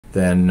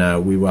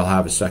then we will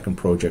have a second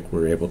project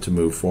we're able to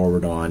move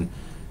forward on.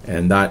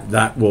 And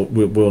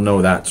we'll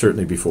know that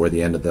certainly before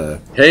the end of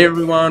the... Hey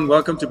everyone,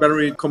 welcome to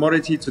Battery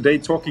Commodity. Today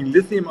talking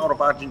lithium out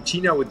of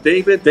Argentina with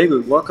David.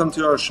 David, welcome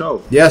to our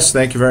show. Yes,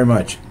 thank you very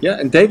much. Yeah,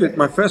 and David,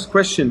 my first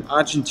question,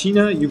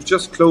 Argentina, you've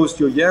just closed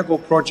your Yergo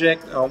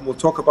project. We'll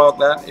talk about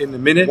that in a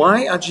minute.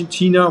 Why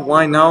Argentina?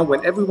 Why now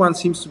when everyone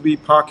seems to be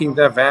parking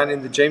their van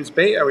in the James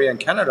Bay area in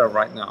Canada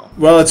right now?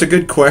 Well, it's a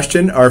good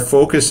question. Our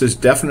focus is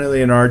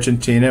definitely in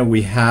Argentina.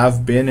 We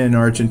have been in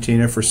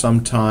Argentina for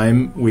some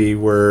time. We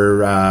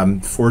were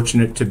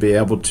fortunate to be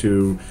able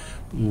to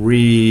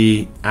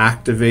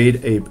reactivate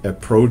a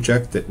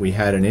project that we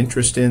had an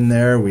interest in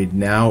there. We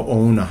now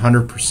own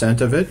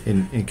 100% of it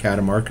in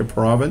Catamarca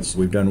province.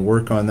 We've done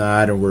work on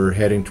that and we're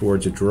heading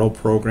towards a drill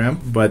program.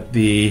 But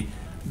the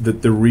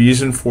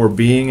reason for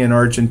being in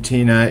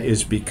Argentina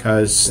is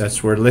because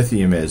that's where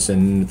lithium is,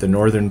 in the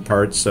northern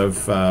parts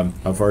of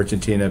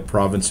Argentina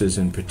provinces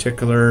in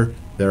particular.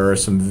 There are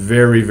some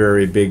very,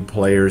 very big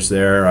players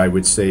there. I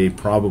would say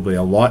probably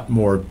a lot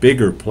more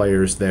bigger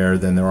players there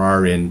than there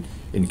are in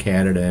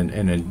Canada and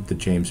in the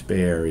James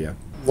Bay area.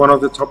 One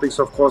of the topics,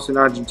 of course, in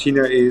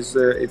Argentina is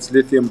it's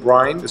lithium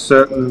brine, a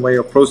certain way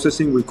of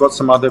processing. We've got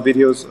some other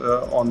videos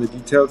on the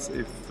details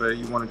if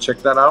you want to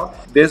check that out.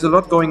 There's a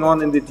lot going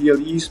on in the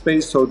DLE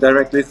space, so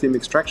direct lithium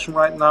extraction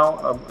right now.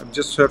 I've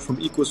just heard from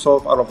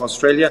EcoSolve out of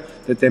Australia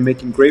that they're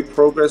making great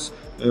progress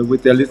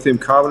with their lithium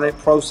carbonate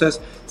process.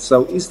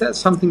 So is that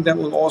something that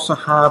will also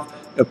have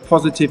a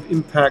positive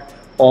impact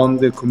on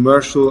the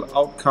commercial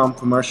outcome,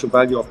 commercial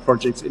value of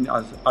projects in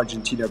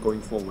Argentina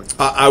going forward?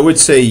 I would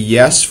say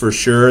yes, for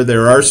sure.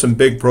 There are some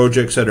big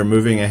projects that are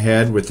moving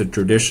ahead with the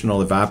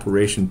traditional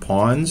evaporation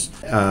ponds.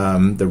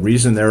 The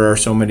reason there are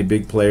so many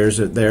big players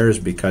there is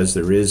because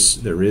there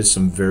is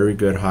some very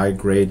good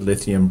high-grade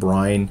lithium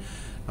brine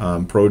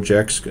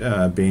projects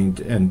being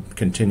and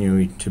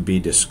continuing to be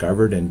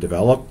discovered and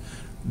developed.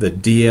 The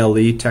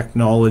DLE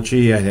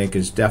technology, I think,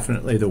 is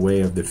definitely the way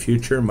of the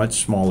future,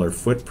 much smaller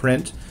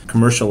footprint.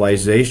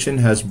 Commercialization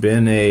has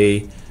been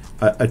a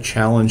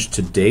challenge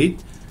to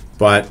date,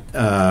 but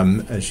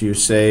as you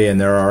say,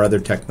 and there are other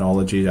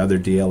technologies, other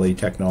DLE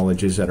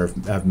technologies that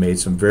have made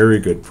some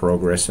very good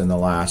progress in the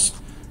last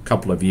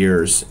couple of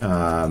years,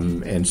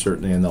 and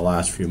certainly in the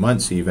last few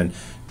months even,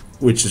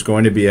 which is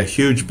going to be a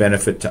huge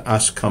benefit to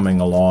us coming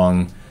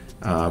along.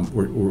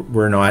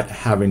 We're not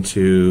having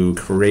to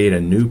create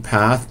a new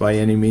path by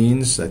any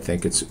means. I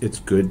think it's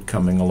good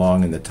coming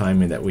along in the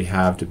timing that we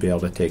have to be able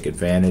to take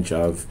advantage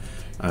of.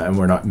 And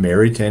we're not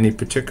married to any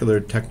particular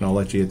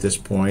technology at this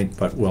point,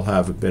 but we'll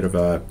have a bit of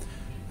a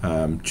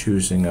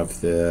choosing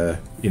of the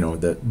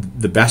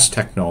best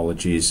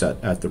technologies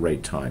at the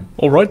right time.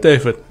 All right,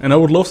 David. And I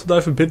would love to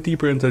dive a bit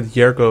deeper into the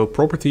Yergo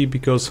property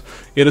because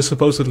it is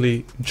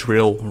supposedly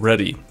drill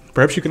ready.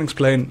 Perhaps you can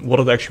explain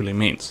what it actually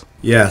means.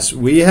 Yes,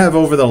 we have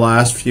over the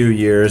last few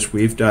years,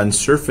 we've done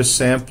surface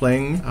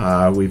sampling.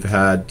 We've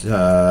had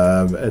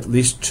at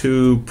least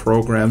 2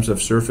 programs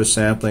of surface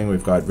sampling.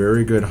 We've got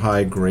very good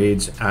high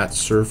grades at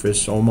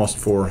surface, almost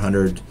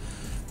 400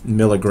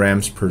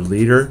 milligrams per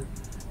liter.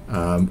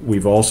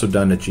 We've also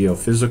done a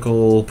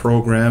geophysical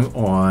program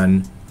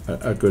on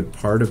a good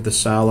part of the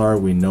salar.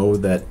 We know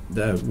that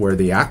where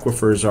the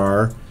aquifers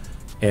are,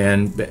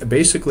 and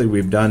basically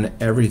we've done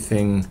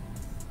everything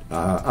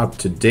up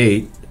to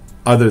date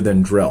other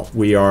than drill.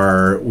 We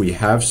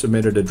have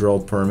submitted a drill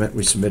permit.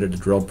 We submitted a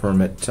drill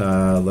permit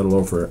a little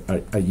over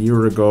a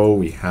year ago.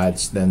 We had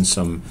then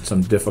some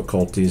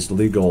difficulties,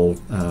 legal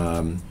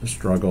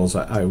struggles,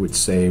 I would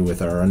say,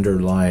 with our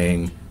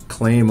underlying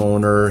claim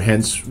owner,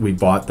 hence we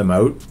bought them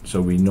out,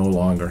 so we no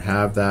longer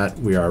have that.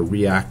 We are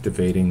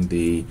reactivating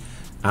the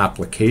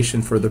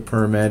application for the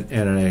permit,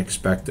 and I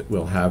expect that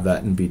we'll have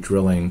that and be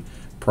drilling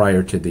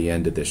prior to the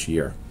end of this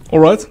year.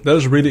 Alright, that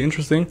is really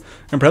interesting,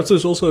 and perhaps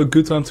it's also a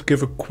good time to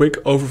give a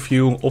quick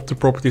overview of the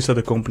properties that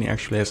the company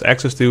actually has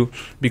access to,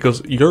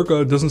 because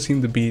Yergo doesn't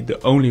seem to be the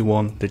only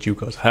one that you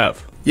guys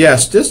have.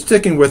 Yes, just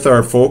sticking with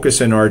our focus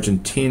in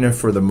Argentina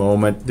for the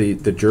moment, the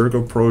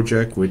Yergo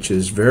project, which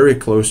is very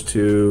close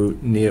to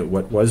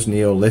what was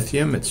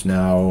Neolithium. It's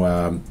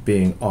now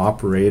being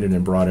operated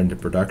and brought into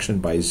production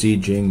by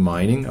Zijing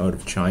Mining out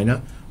of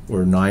China.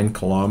 We're 9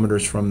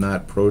 kilometers from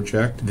that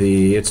project.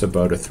 It's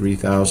about a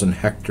 3,000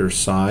 hectare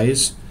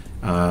size.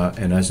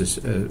 And as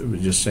I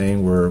was just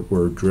saying,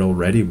 we're drill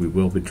ready. We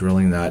will be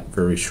drilling that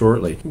very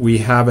shortly. We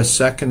have a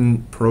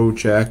second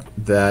project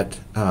that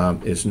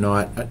is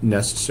not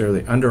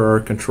necessarily under our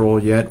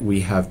control yet.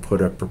 We have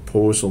put a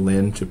proposal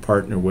in to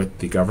partner with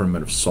the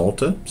government of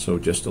Salta, so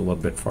just a little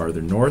bit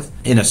farther north,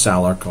 in a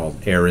salar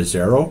called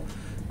Arizaro.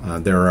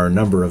 There are a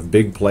number of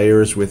big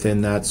players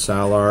within that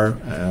salar.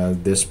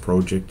 This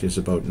project is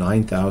about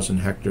 9,000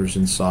 hectares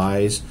in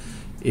size.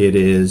 It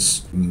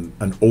is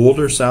an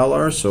older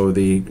salar, so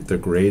the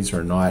grades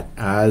are not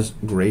as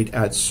great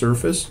at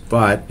surface,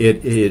 but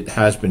it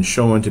has been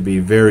shown to be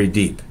very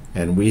deep.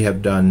 And we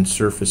have done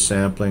surface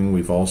sampling.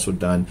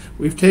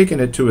 We've taken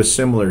it to a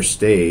similar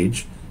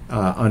stage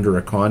under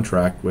a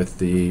contract with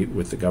the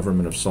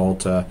government of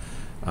Salta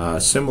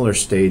similar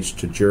stage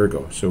to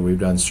Jirgo. So we've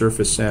done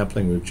surface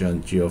sampling, we've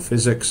done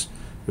geophysics.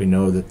 We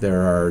know that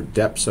there are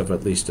depths of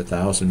at least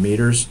 1,000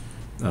 meters.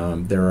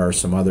 There are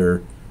some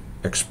other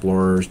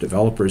explorers,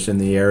 developers in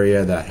the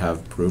area that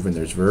have proven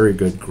there's very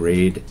good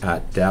grade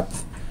at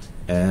depth.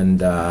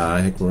 And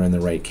I think we're in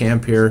the right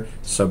camp here,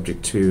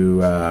 subject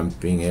to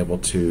being able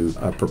to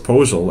a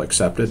proposal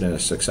accepted and a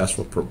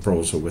successful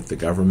proposal with the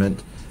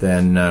government.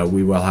 Then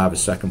we will have a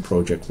second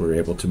project we're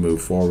able to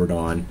move forward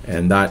on,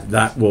 and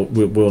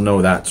we'll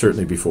know that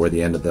certainly before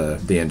the end of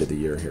the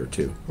year here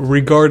too.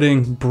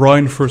 Regarding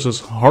brine versus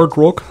hard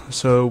rock,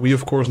 so we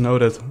of course know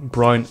that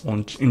brine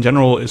in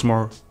general is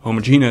more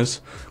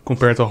homogeneous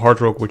compared to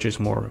hard rock, which is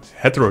more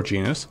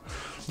heterogeneous.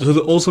 Does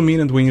it also mean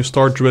that when you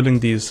start drilling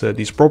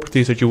these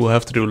properties that you will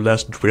have to do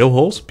less drill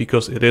holes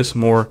because it is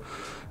more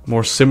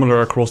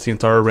similar across the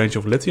entire range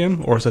of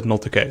lithium, or is that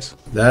not the case?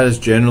 That has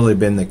generally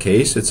been the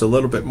case. It's a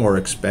little bit more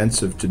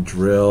expensive to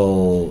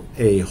drill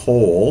a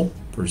hole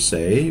per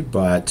se,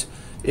 but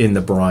in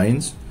the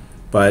brines.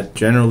 But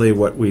generally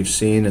what we've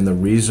seen, and the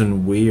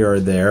reason we are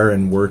there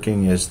and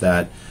working, is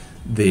that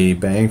the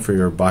bang for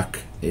your buck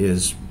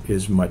is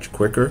much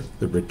quicker.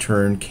 The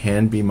return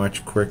can be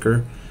much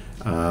quicker.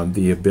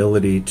 The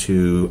ability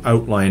to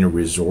outline a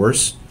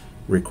resource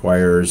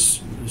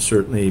requires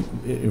certainly,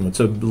 it's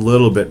a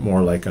little bit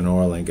more like an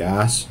oil and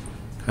gas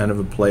kind of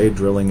a play,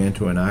 drilling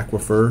into an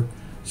aquifer.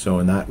 So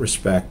in that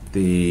respect,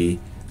 the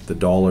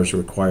dollars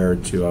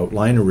required to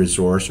outline a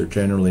resource are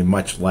generally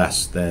much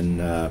less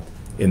than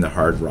in the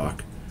hard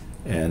rock.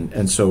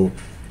 And so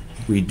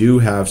we do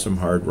have some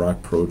hard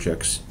rock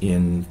projects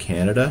in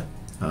Canada.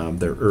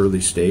 They're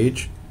early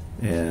stage,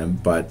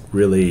 but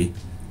really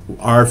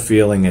our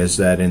feeling is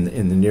that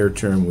in the near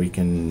term we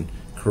can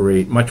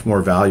create much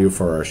more value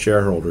for our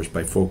shareholders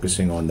by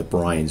focusing on the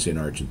brines in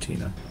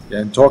Argentina. Yeah,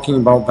 and talking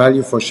about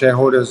value for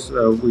shareholders,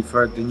 we've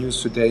heard the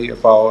news today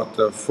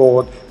about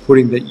Ford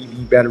putting the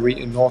EV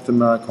battery in North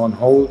America on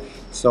hold.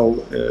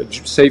 So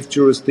safe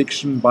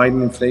jurisdiction,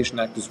 Biden Inflation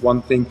Act is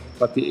one thing,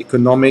 but the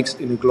economics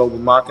in a global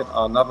market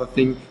are another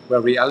thing, where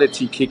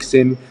reality kicks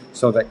in,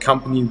 so that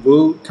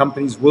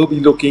companies will be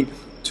looking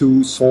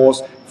to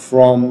source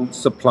from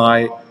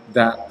supply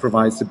that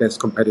provides the best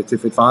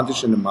competitive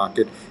advantage in the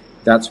market.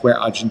 That's where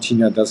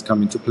Argentina does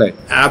come into play.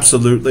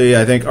 Absolutely.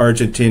 I think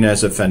Argentina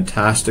is a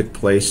fantastic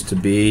place to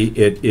be.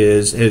 It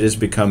has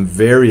become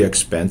very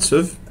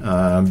expensive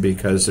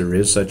because there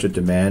is such a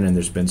demand, and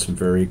there's been some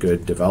very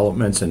good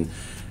developments, and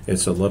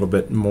it's a little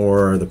bit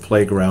more the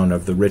playground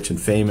of the rich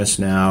and famous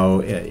now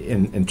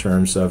in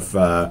terms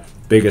of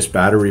biggest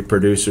battery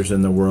producers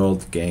in the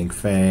world,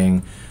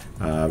 Ganfeng,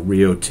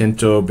 Rio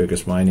Tinto,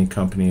 biggest mining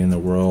company in the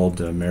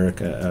world,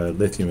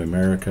 Lithium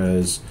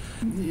Americas,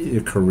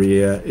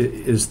 Korea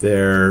is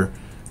there,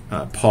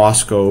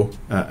 POSCO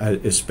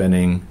is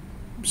spending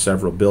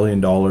several $1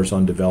 billion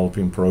on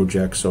developing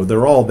projects. So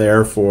they're all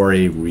there for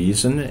a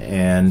reason,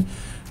 and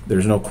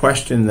there's no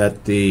question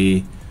that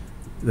the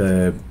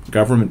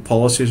government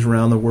policies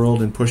around the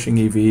world in pushing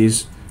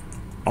EVs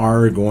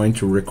are going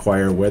to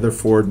require, whether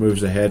Ford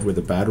moves ahead with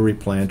a battery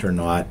plant or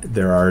not,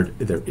 there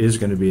is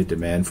going to be a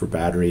demand for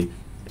battery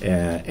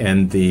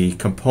and the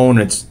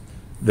components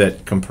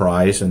that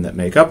comprise and that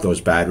make up those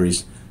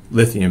batteries,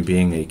 lithium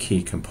being a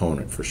key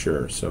component for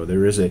sure. So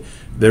there is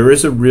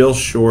a real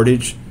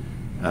shortage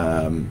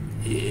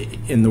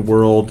in the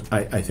world.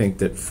 I think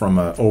that from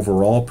an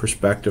overall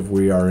perspective,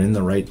 we are in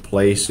the right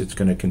place. It's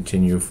going to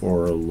continue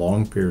for a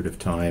long period of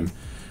time,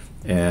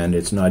 and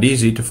it's not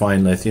easy to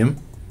find lithium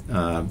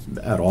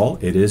at all.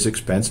 It is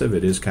expensive,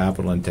 it is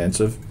capital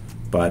intensive,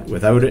 but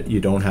without it, you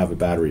don't have a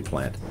battery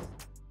plant.